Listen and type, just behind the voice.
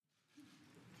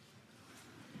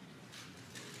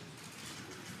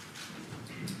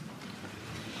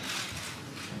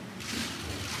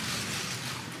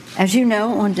As you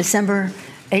know, on December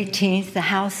 18th, the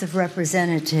House of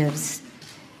Representatives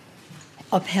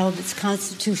upheld its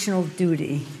constitutional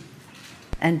duty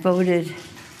and voted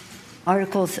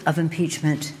articles of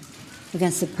impeachment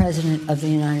against the President of the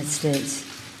United States,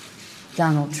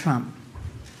 Donald Trump.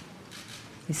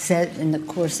 He said in the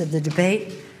course of the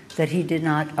debate that he did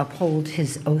not uphold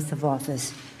his oath of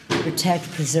office,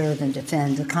 protect, preserve, and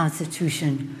defend the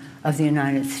Constitution of the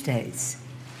United States.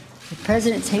 The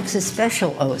President takes a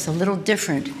special oath, a little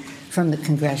different from the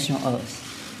congressional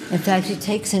oath. In fact, he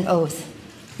takes an oath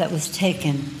that was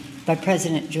taken by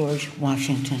President George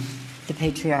Washington, the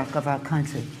patriarch of our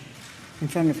country, in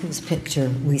front of whose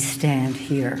picture we stand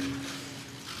here.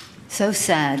 So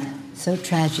sad, so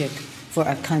tragic for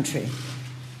our country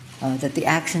that the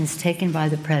actions taken by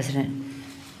the President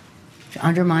to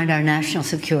undermine our national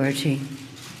security,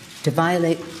 to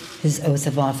violate his oath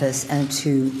of office, and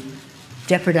to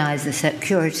jeopardize the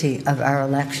security of our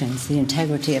elections, the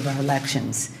integrity of our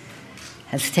elections,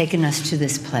 has taken us to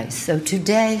this place. So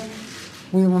today,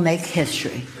 we will make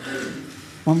history.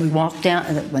 When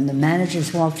the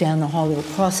managers walk down the hall, they will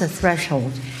cross a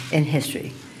threshold in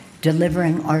history,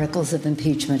 delivering articles of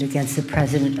impeachment against the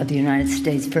President of the United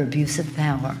States for abuse of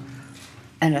power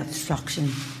and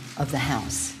obstruction of the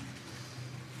House.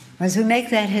 As we make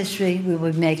that history, we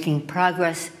will be making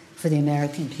progress for the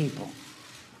American people,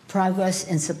 progress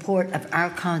in support of our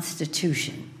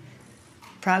Constitution,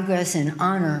 progress in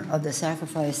honor of the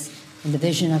sacrifice and the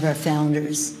vision of our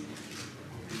founders,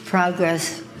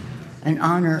 progress in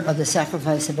honor of the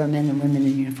sacrifice of our men and women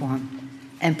in uniform,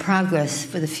 and progress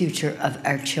for the future of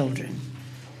our children.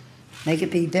 Make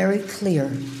it be very clear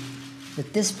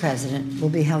that this president will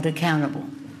be held accountable,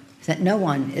 that no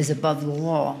one is above the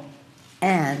law,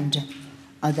 and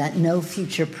that no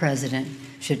future president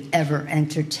should ever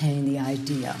entertain the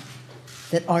idea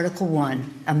that Article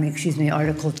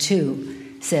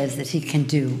 2 says that he can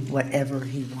do whatever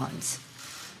he wants.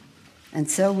 And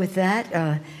so with that,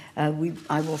 I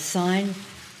will sign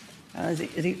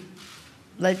the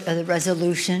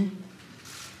resolution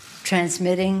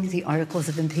transmitting the articles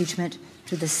of impeachment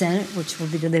to the Senate, which will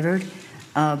be delivered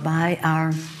by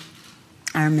our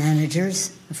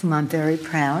managers, of whom I'm very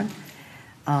proud.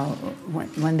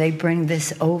 When they bring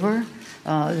this over,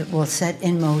 we'll set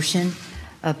in motion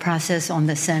a process on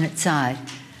the Senate side.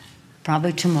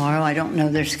 Probably tomorrow. I don't know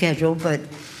their schedule, but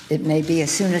it may be as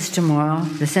soon as tomorrow.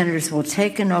 The senators will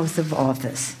take an oath of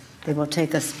office. They will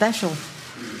take a special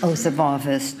oath of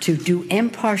office to do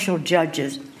impartial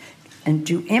judges and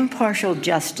do impartial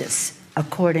justice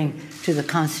according to the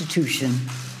Constitution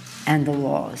and the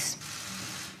laws.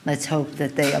 Let's hope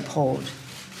that they uphold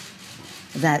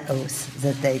that oath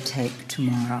that they take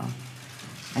tomorrow.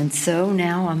 And so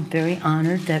now I'm very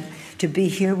honored to be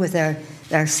here with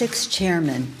our six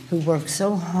chairmen who worked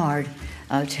so hard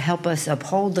to help us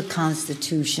uphold the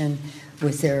Constitution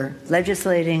with their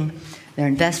legislating, their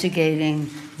investigating,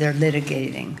 their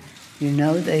litigating. You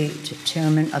know, the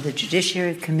chairman of the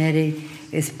Judiciary Committee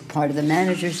is part of the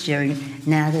managers, Jerry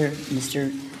Nather,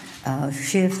 Mr.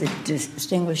 Schiff, the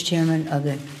distinguished chairman of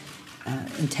the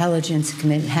Intelligence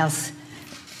Committee, House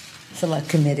Select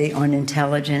Committee on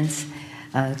Intelligence,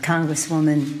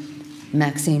 Congresswoman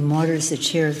Maxine Waters, the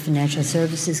chair of the Financial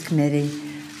Services Committee,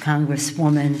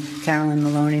 Congresswoman Carolyn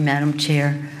Maloney, Madam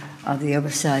Chair of the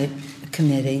Oversight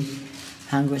Committee,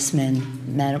 Congressman,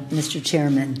 Mr.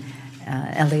 Chairman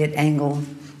Elliot Engel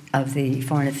of the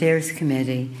Foreign Affairs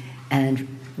Committee,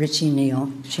 and Richie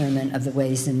Neal, Chairman of the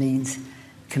Ways and Means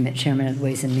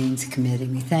Committee.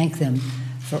 We thank them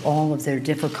for all of their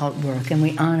difficult work, and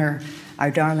we honor our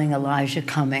darling Elijah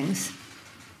Cummings,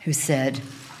 who said,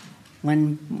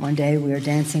 when one day we were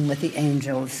dancing with the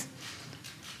angels,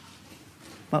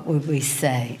 what would we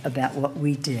say about what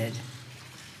we did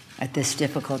at this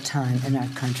difficult time in our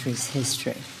country's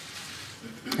history?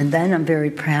 And then I'm very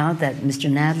proud that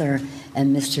Mr. Nadler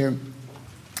and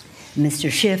Mr.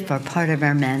 Schiff are part of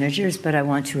our managers, but I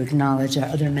want to acknowledge our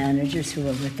other managers who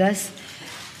are with us,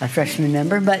 a freshman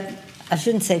member, but I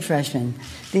shouldn't say freshmen.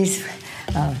 These,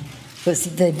 because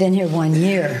they've been here 1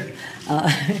 year,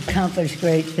 accomplished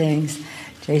great things.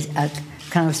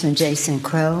 Congressman Jason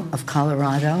Crow of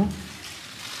Colorado.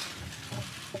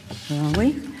 Where are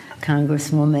we?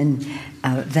 Congresswoman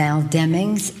Val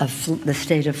Demings of the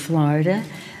state of Florida.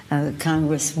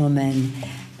 Congresswoman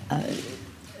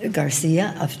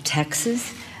Garcia of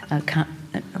Texas.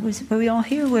 Were we all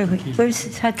here?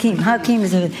 Where's Hakeem? Hakeem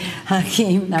is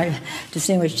our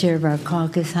distinguished chair of our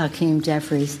caucus. Hakeem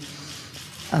Jeffries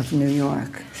of New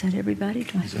York. Is that everybody?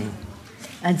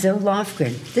 and Zoe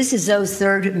Lofgren. This is Zoe's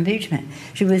third impeachment.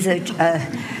 She was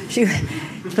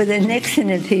for the Nixon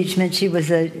impeachment, she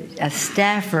was a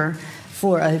staffer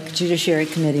for a Judiciary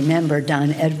Committee member,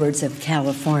 Don Edwards of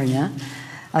California.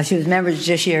 She was a member of the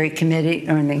Judiciary Committee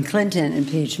on the Clinton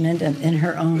impeachment, in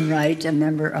her own right, a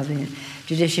member of the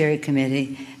Judiciary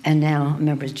Committee, and now a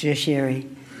member of the Judiciary,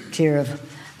 chair of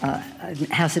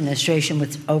House Administration,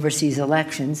 which oversees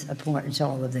elections, important to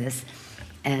all of this,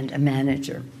 and a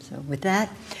manager. So with that,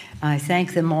 I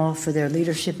thank them all for their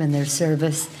leadership and their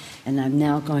service, and I'm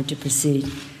now going to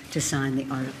proceed to sign the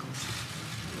articles.